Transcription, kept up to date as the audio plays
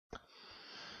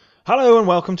Hello and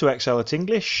welcome to Excel at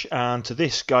English and to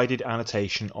this guided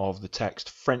annotation of the text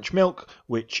French Milk,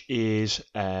 which is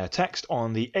a text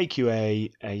on the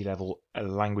AQA A-Level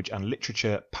Language and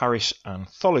Literature Paris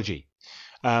Anthology.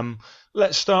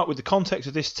 Let's start with the context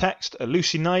of this text.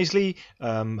 Lucy Knisley,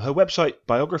 her website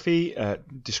biography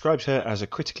describes her as a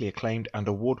critically acclaimed and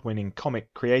award-winning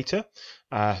comic creator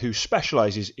who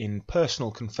specialises in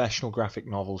personal confessional graphic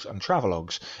novels and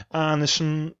travelogues. And there's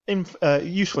some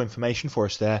useful information for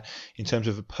us there in terms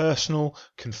of a personal,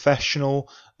 confessional,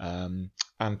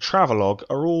 and travelogue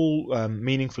are all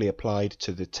meaningfully applied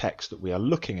to the text that we are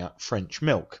looking at, French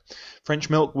Milk. French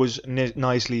Milk was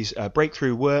Knisley's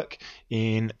breakthrough work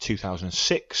in 2006.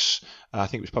 I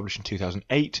think it was published in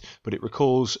 2008, but it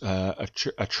recalls a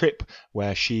trip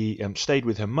where she stayed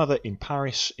with her mother in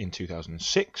Paris in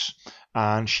 2006,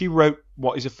 and she wrote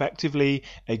what is effectively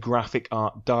a graphic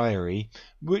art diary,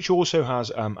 which also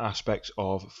has aspects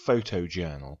of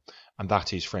photojournal, and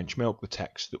that is French Milk, the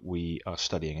text that we are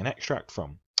studying an extract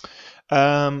from.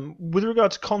 With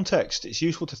regard to context, it's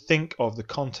useful to think of the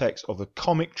context of the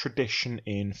comic tradition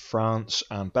in France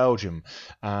and Belgium,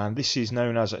 and this is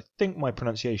known as, I think my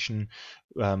pronunciation,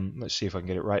 let's see if I can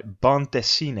get it right, bande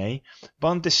dessinée.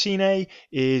 Bande dessinée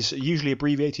is usually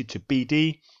abbreviated to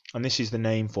BD, and this is the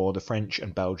name for the French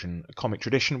and Belgian comic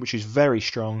tradition, which is very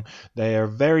strong. They are a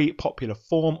very popular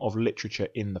form of literature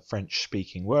in the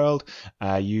French-speaking world.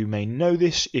 You may know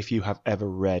this if you have ever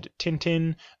read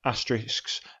Tintin,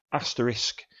 Asterix,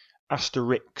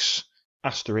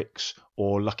 Asterix,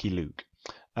 or Lucky Luke.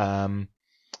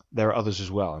 There are others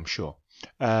as well, I'm sure.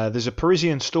 There's a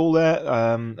Parisian stall there,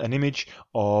 an image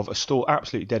of a stall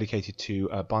absolutely dedicated to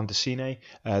bande dessinée.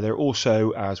 There are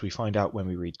also, as we find out when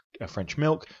we read French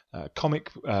Milk,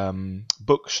 comic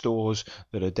book stores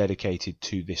that are dedicated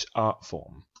to this art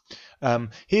form.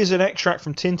 Here's an extract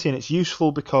from Tintin. It's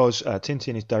useful because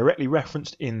Tintin is directly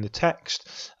referenced in the text,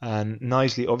 and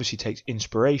Knisley obviously takes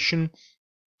inspiration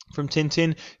from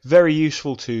Tintin. Very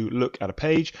useful to look at a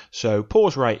page. So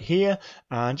pause right here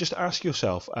and just ask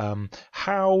yourself,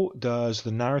 how does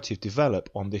the narrative develop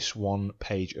on this one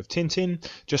page of Tintin?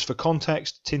 Just for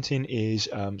context, Tintin is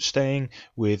staying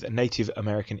with a Native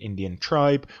American Indian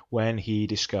tribe when he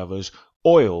discovers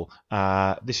oil.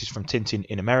 This is from Tintin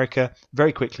in America.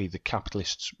 Very quickly the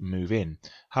capitalists move in.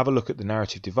 Have a look at the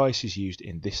narrative devices used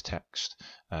in this text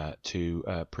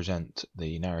to present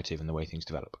the narrative and the way things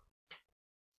develop.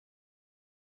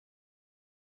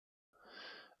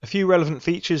 A few relevant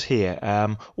features here.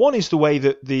 One is the way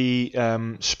that the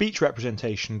speech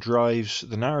representation drives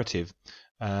the narrative.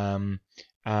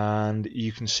 And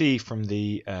you can see from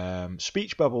the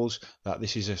speech bubbles that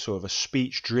this is a sort of a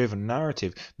speech-driven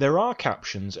narrative. There are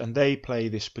captions, and they play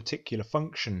this particular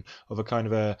function of a kind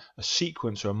of a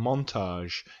sequence or a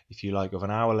montage, if you like, of an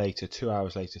hour later, 2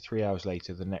 hours later, 3 hours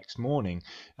later, the next morning,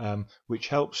 which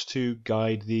helps to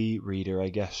guide the reader, I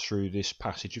guess, through this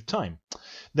passage of time.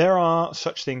 There are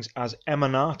such things as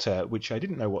emanata, which I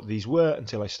didn't know what these were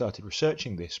until I started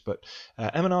researching this, but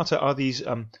emanata are these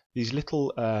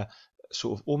little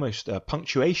sort of almost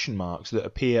punctuation marks that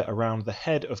appear around the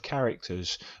head of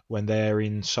characters when they're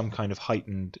in some kind of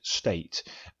heightened state.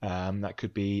 That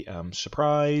could be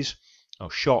surprise or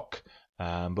shock,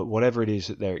 but whatever it is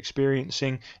that they're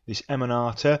experiencing, this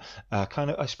emanata kind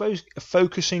of, I suppose,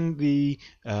 focusing the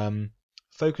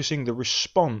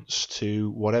response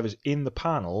to whatever's in the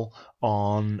panel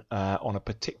on a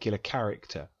particular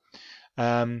character.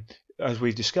 As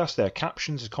we've discussed, there are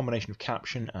captions, a combination of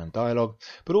caption and dialogue,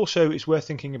 but also it's worth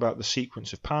thinking about the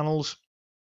sequence of panels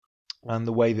and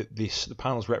the way that the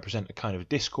panels represent a kind of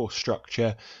discourse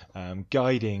structure,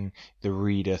 guiding the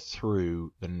reader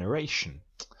through the narration.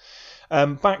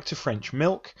 Back to French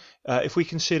Milk. If we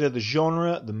consider the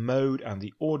genre, the mode, and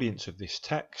the audience of this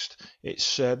text,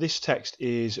 this text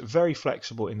is very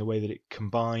flexible in the way that it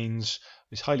combines.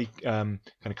 It's highly kind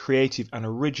of creative and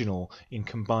original in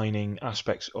combining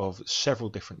aspects of several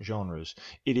different genres.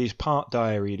 It is part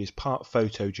diary, it is part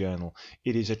photojournal,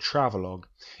 it is a travelogue,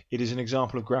 it is an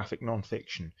example of graphic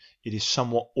non-fiction, it is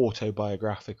somewhat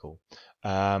autobiographical.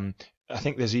 I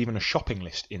think there's even a shopping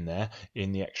list in there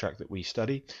in the extract that we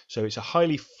study. So it's a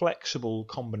highly flexible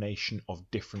combination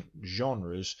of different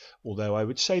genres, although I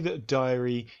would say that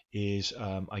diary is,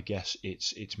 I guess,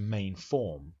 its main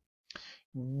form.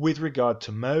 With regard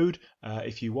to mode,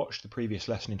 if you watched the previous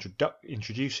lesson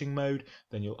introducing mode,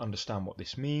 then you'll understand what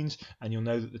this means, and you'll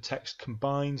know that the text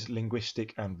combines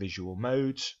linguistic and visual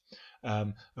modes.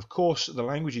 Of course, the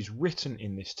language is written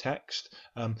in this text,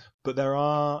 but there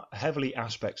are heavily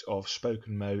aspects of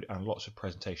spoken mode and lots of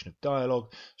presentation of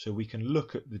dialogue, so we can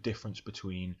look at the difference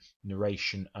between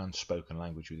narration and spoken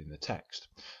language within the text.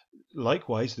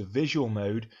 Likewise, the visual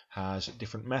mode has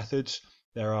different methods.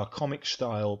 There are comic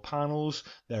style panels,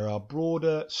 there are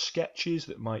broader sketches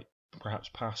that might perhaps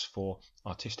pass for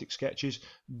artistic sketches.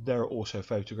 There are also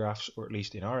photographs, or at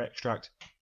least in our extract,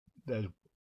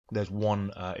 there's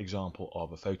one example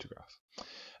of a photograph.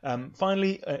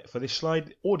 Finally, for this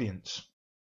slide, audience.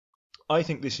 I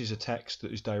think this is a text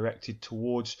that is directed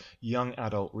towards young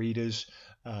adult readers.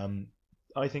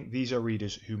 I think these are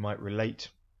readers who might relate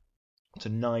to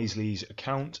Knisley's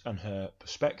account and her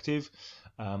perspective.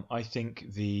 I think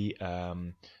the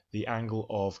angle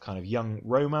of kind of young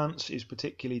romance is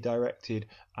particularly directed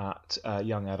at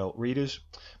young adult readers,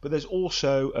 but there's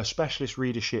also a specialist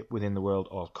readership within the world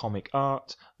of comic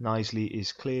art. Knisley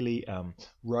is clearly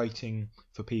writing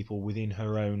for people within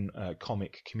her own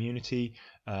comic community,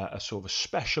 a sort of a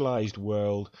specialized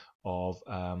world of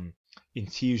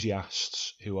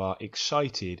enthusiasts who are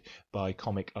excited by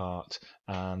comic art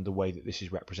and the way that this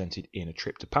is represented in A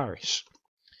Trip to Paris.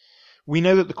 We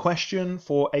know that the question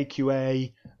for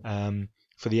AQA,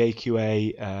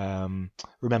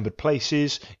 Remembered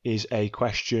Places, is a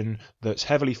question that's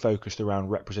heavily focused around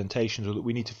representations, or that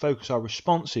we need to focus our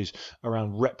responses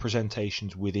around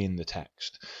representations within the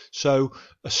text. So,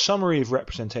 a summary of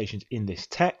representations in this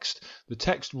text. The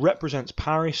text represents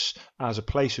Paris as a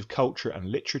place of culture and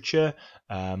literature,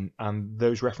 and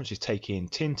those references take in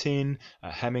Tintin,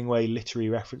 Hemingway, literary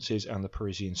references, and the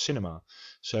Parisian cinema.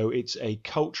 So it's a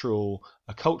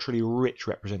culturally rich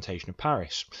representation of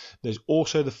Paris. There's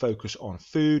also the focus on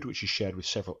food, which is shared with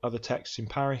several other texts in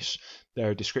Paris. There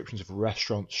are descriptions of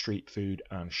restaurants, street food,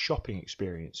 and shopping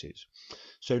experiences.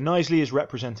 So Knisley is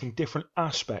representing different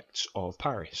aspects of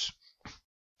Paris.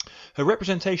 Her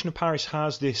representation of Paris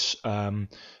has this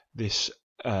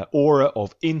aura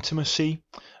of intimacy.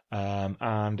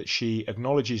 And she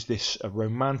acknowledges this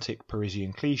romantic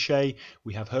Parisian cliche.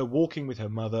 We have her walking with her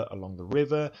mother along the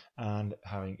river and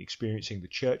experiencing the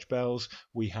church bells.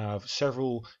 We have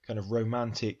several kind of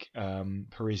romantic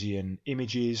Parisian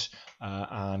images,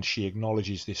 and she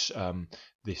acknowledges this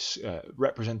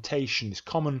representation, this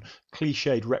common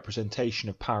cliched representation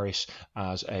of Paris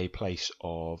as a place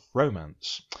of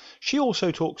romance. She also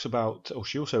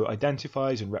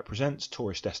identifies and represents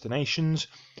tourist destinations,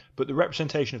 but the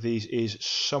representation of these is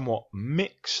somewhat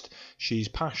mixed. She's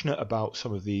passionate about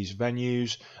some of these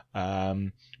venues,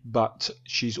 but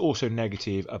she's also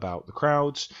negative about the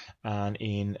crowds,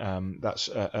 and that's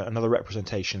another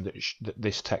representation that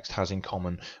this text has in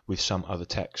common with some other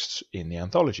texts in the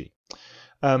anthology.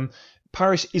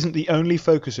 Paris isn't the only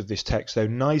focus of this text, though.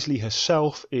 Knisley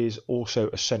herself is also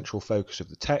a central focus of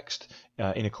the text,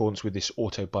 in accordance with this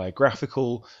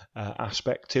autobiographical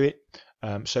aspect to it.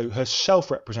 So her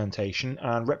self-representation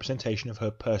and representation of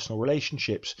her personal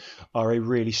relationships are a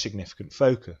really significant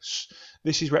focus.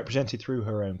 This is represented through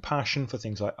her own passion for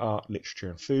things like art, literature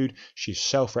and food. She's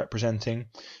self-representing,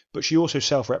 but she also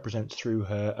self-represents through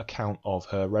her account of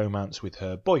her romance with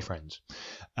her boyfriend.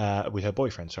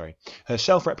 Her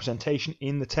self-representation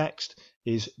in the text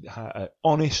is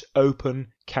honest, open,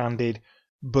 candid,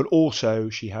 but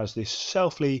also she has this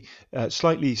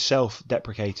slightly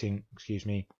self-deprecating,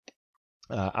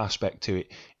 aspect to it,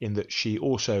 in that she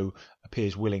also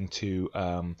appears willing to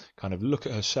kind of look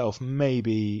at herself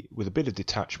maybe with a bit of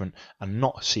detachment and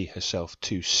not see herself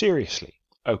too seriously.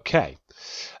 Okay,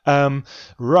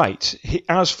 right.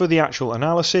 As for the actual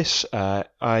analysis,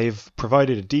 I've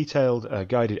provided a detailed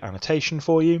guided annotation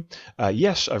for you.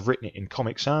 Yes, I've written it in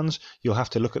Comic Sans. You'll have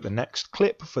to look at the next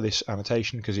clip for this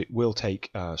annotation because it will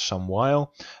take some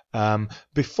while.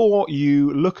 Before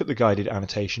you look at the guided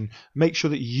annotation, make sure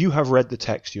that you have read the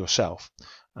text yourself.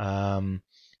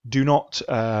 Do not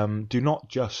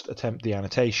just attempt the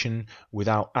annotation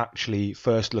without actually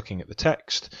first looking at the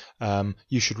text.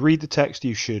 You should read the text,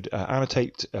 you should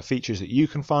annotate features that you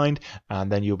can find,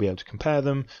 and then you'll be able to compare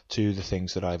them to the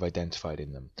things that I've identified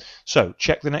in them. So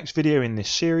check the next video in this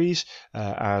series,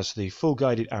 as the full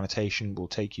guided annotation will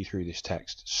take you through this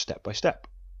text step by step.